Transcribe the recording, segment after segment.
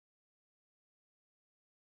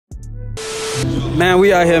Man,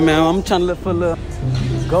 we out here, man. I'm trying to look for a little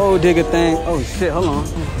gold digger thing. Oh shit, hold on.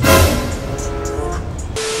 Look.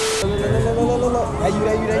 You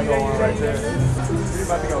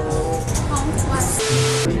about to go.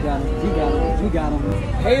 You got him.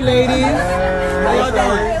 Hey, ladies. How y'all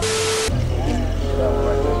doing?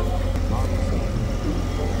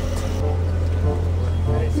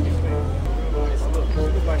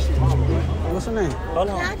 What's her name? Hold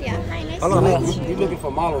on. Nadia. Hi, nice Hold on. You looking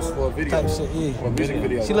for models for a video? Type shit, yeah. For a music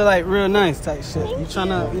video. She look like real nice type shit. You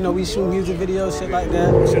tryna, you know, we shoot music videos, shit like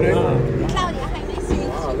that. What's your name? Claudia. Hi, nice to meet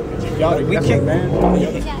you. Oh, look at you. Y'all, We can't,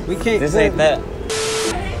 man. We can't. This ain't that.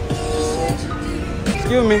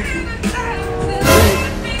 Excuse me.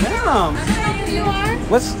 Damn. You are?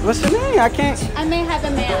 What's your name? I can't. I may have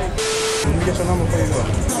a man. Let me get your number for you. You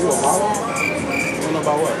a model? You don't know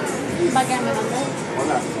about what? Bagay my number. Why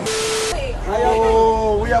not?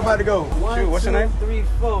 Oh, we about to go. Shoot, what's your name? 3,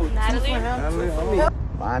 4. Natalie.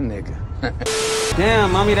 My nigga.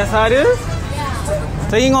 Damn, mommy, that's how it is? Yeah.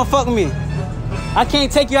 So you ain't gonna fuck with me? I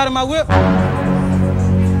can't take you out of my whip? That's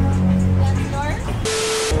yours?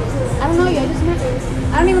 I don't know you. I just met you.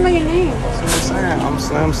 I don't even know your name. That's what I'm saying. I'm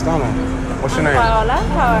Slim Stunner. What's your name? Paola.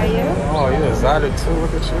 How are you? Oh, you're exotic too.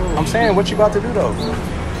 Look at you. I'm saying, what you about to do though?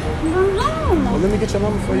 I'm going home. Well, let me get your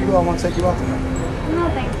number before you go. I want to take you out tonight. No,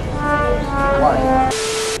 thank you. Why?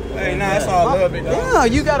 Hey, nah, that's all love, big dog. Yeah,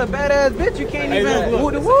 you got a badass bitch. You can't even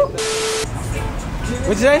woo the whoop. What'd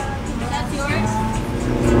you say? That's yours?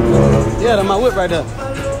 Yeah, that's my whip right there. I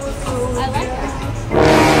like her.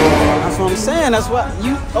 That's what I'm saying. That's why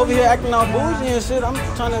you over here acting all bougie and shit. I'm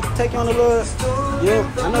trying to take you on a little.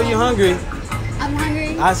 I know you're hungry. I'm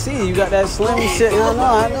hungry. I see you got that slim shit.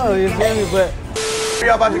 I know. You feel me? But Where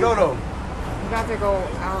y'all about to go though? We got to go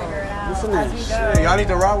out. what's your name? Shit, y'all need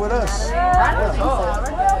to ride with us.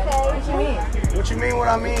 What you mean? What you mean? What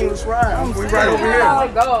I mean? Let's ride. We right over I here.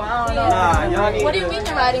 don't go. I don't know. Nah, y'all need What do you mean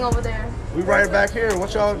you're riding over there? We right back here.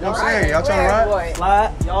 What y'all? I'm saying, y'all trying to ride? Boy.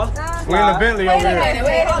 slide, y'all. We in the Bentley over here.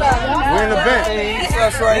 Wait, hold on. We in the Bentley.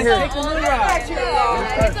 Us right here. It's a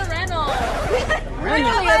rental.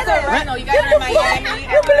 It's a rental. You guys are in Miami.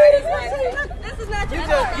 This is not your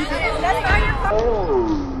car.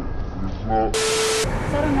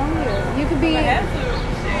 I don't know you. You could be.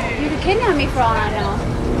 You could kidnap me for all I know.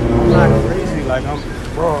 I'm not crazy. Like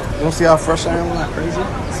bro. You don't see how fresh I am? I'm not crazy.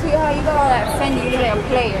 Sweetheart, you got all that Fendi. You like a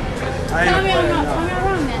player. Tell me I'm not. Tell me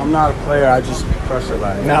around, man. I'm not a player. I just crush it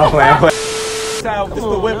like. No, man. This is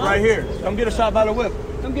the whip right here. Come get a shot by the whip.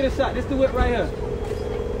 Come get a shot. This the whip right here.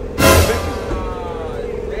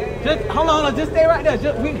 Just hold on. Just stay right there.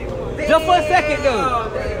 Just for a second, though.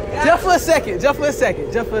 Just for a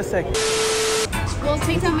second. Well,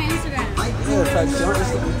 take on my Instagram. Yeah, type shit.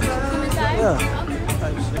 Come inside? Yeah.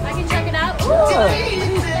 Okay. I can check it out.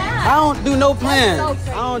 Yeah. I don't do no plan.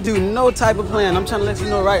 I don't do no type of plan. I'm trying to let you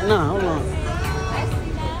know right now. Hold on. I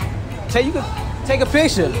see that. You can take a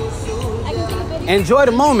picture. I can take a video. Enjoy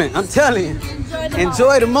the moment. I'm telling you.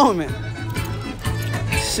 Enjoy the moment.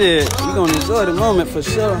 Shit, you gonna enjoy the moment for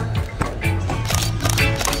sure.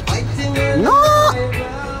 No.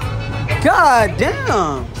 God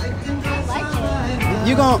damn.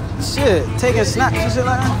 You gon' taking snaps and shit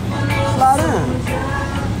like that? Slide in.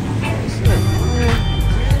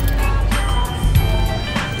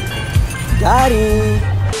 Got him.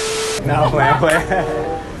 No, man.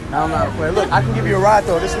 No, I'm not a player. Look, I can give you a ride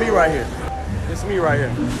though. This is me right here.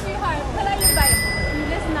 Sweetheart, pull out your bike.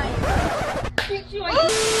 You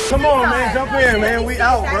listen. Come on, man. Jump in, man. We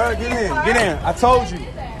out, bro. Get in. I told you.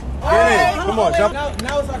 Get in. Come on,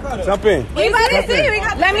 jump in.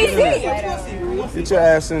 Let me see. Get your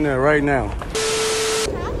ass in there right now.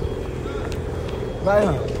 Right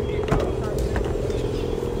here.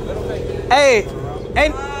 Hey,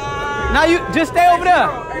 now you just stay over there.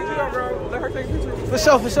 For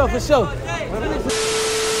sure. What's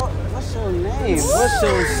your name? What's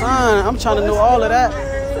your sign? I'm trying to know all of that.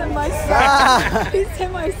 My son. He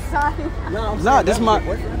said my son. No,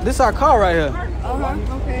 this our car right here.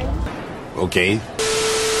 Okay. Okay.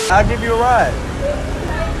 I'll give you a ride.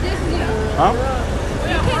 This is you. Huh?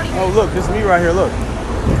 Oh, look, this is me right here. Look.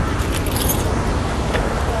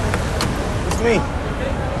 It's me.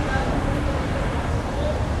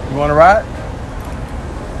 You want to ride?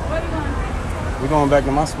 What do you want? We're going back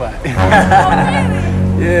to my spot. Oh, really?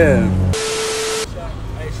 Yeah.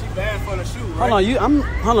 Hey, she bad for the shoe, right?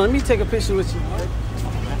 Hold on, let me take a picture with you.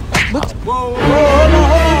 Whoa, hold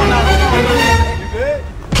on now. You good?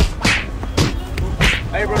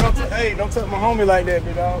 Hey, bro, don't touch my homie like that,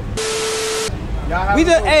 big dog. We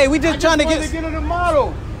just trying to get her the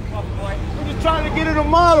model. We just trying to get her the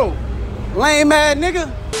model. Lame ass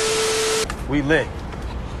nigga. We lit.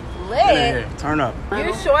 Lit? Yeah, turn up.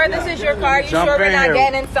 You sure this is your car? You Jump sure we're in not here.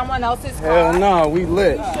 getting in someone else's car? Hell no, we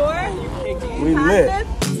lit. You sure? We lit.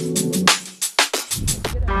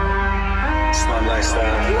 Slum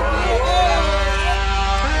lifestyle.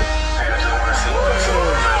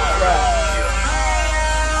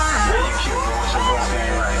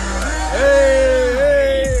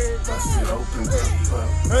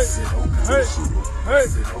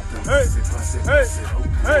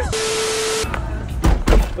 Hey.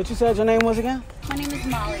 What you said your name was again? My name is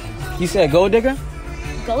Molly. You said Gold Digger?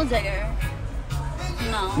 Gold digger.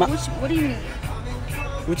 No. What do you mean?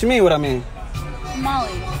 What you mean what I mean?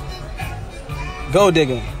 Molly. Gold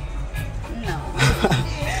Digger. No.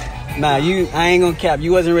 Nah, I ain't gonna cap.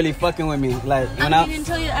 You wasn't really fucking with me. Like when I mean,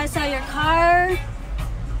 until I saw your car.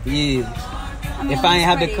 Yeah. I mean, If I ain't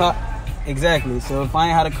have the pretty. car, exactly. So if I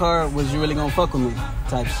ain't had a car, was you really gonna fuck with me?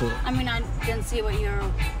 Type shit. I mean, I didn't see what you're,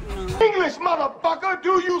 English, motherfucker,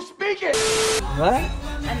 do you speak it? What?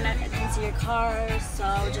 I didn't see your car, so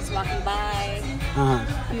just walking by. Uh-huh.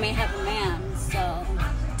 I may have a man, so.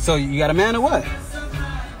 So you got a man or what?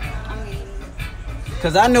 I mean,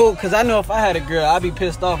 Cause I know if I had a girl, I'd be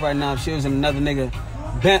pissed off right now if she was in another nigga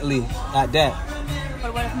Bentley at that.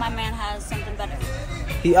 but what if my man has something better?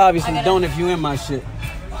 He obviously I gotta- don't if you in my shit.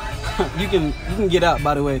 you can get out,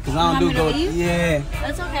 by the way, cause I don't You do want me to gold. leave? Yeah,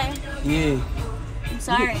 That's okay. yeah. I'm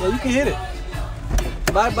sorry. Yeah, you can hit it.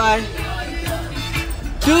 Bye bye.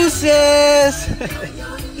 Juices.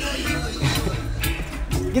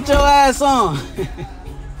 Get your ass on.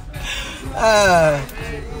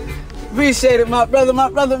 Appreciate it, my brother,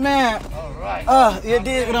 man. All right. You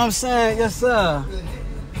did what I'm saying, yes sir.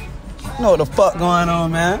 You know what the fuck going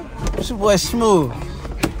on, man? It's your boy Smooth.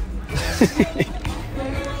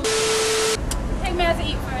 Take me out to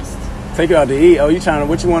eat first. Take you out to eat. Oh,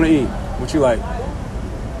 what you want to eat? What you like?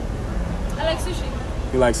 I like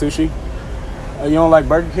sushi. You like sushi? Oh, you don't like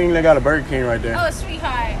Burger King? They got a Burger King right there. Oh,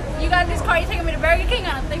 sweetheart. You got this car, you taking me to Burger King?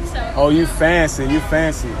 I don't think so. Oh, you fancy.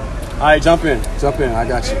 All right, jump in. I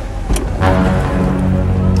got you.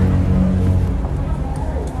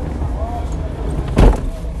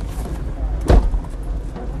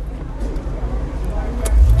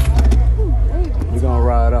 You gonna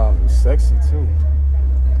ride off. You sexy too.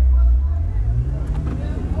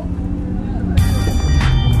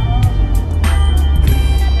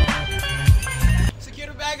 Secure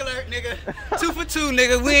the bag alert, nigga. 2 for 2,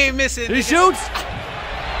 nigga. We ain't missing. He shoots.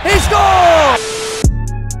 He scores.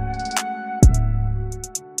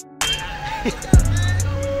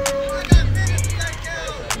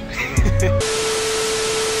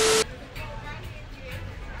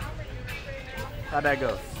 How'd that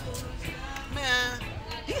go? Man,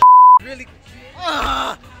 he really.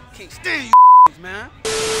 Can't stand you, man.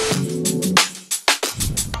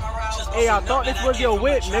 Hey, I thought this was your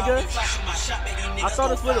whip, nigga. I thought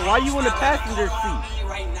this was. Why you in the passenger seat?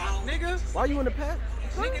 Nigga, Why you in the passenger?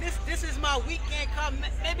 nigga, this is my weekend car.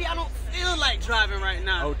 Maybe I don't feel like driving right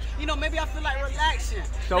now. Oh. You know, maybe I feel like relaxing.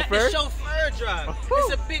 Chauffeur? Let the chauffeur drive. Woo.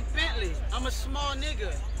 It's a big Bentley. I'm a small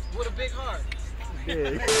nigga with a big heart.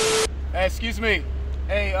 Yeah. Hey, excuse me.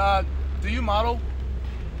 Hey, do you model?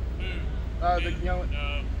 The young.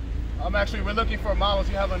 We're looking for models.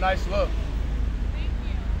 You have a nice look.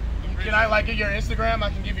 Can I get your Instagram? I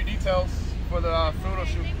can give you details for the photo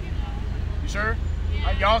shoot. You sure?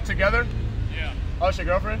 Are y'all together? Yeah. Oh, it's your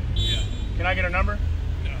girlfriend? Yeah. Can I get her number?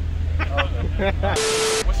 No. Oh, okay.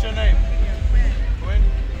 What's your name? Quinn?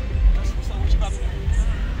 What's up? What you about to do?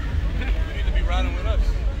 You need to be riding with us.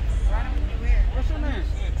 What's your name?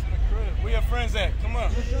 Shit, to the crib. Where your friends at? Come on.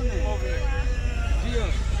 What's your name? Come over here. Gio.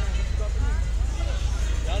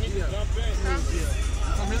 Y'all need to jump in.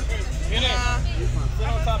 Come here. Get in. Sit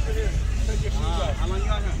on top of here. Take your shoes off. How long you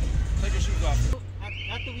out here? Take your shoes off.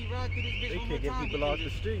 After we ride through this bitch one more time, we can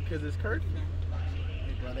just- street because it's curfew.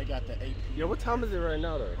 Hey, bro, they got the 8. Yo, what time is it right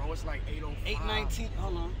now, though? Bro, it's like 8:05. 8:19.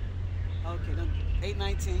 Hold on. Okay, then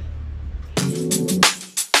 8:19.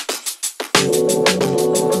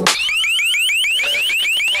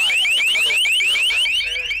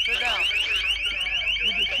 Sit down.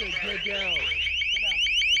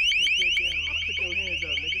 Get down. Put your hands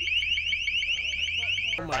up, nigga.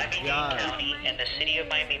 Oh my God. County and the city of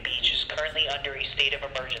Miami Beach is currently under a state of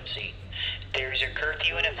emergency. There is a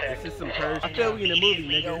curfew in effect. This is some Persian. I feel we in a movie,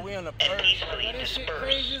 Yo, nigga. we in the And purse. peacefully That shit disperse.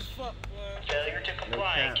 crazy as fuck, boy. Failure to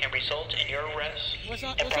comply can result in your arrest What's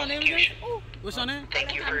your and name again? prosecution. What's your name?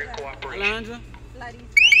 Thank you for your cooperation. Alejandra.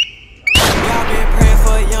 Y'all been praying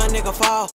for a young nigga fall.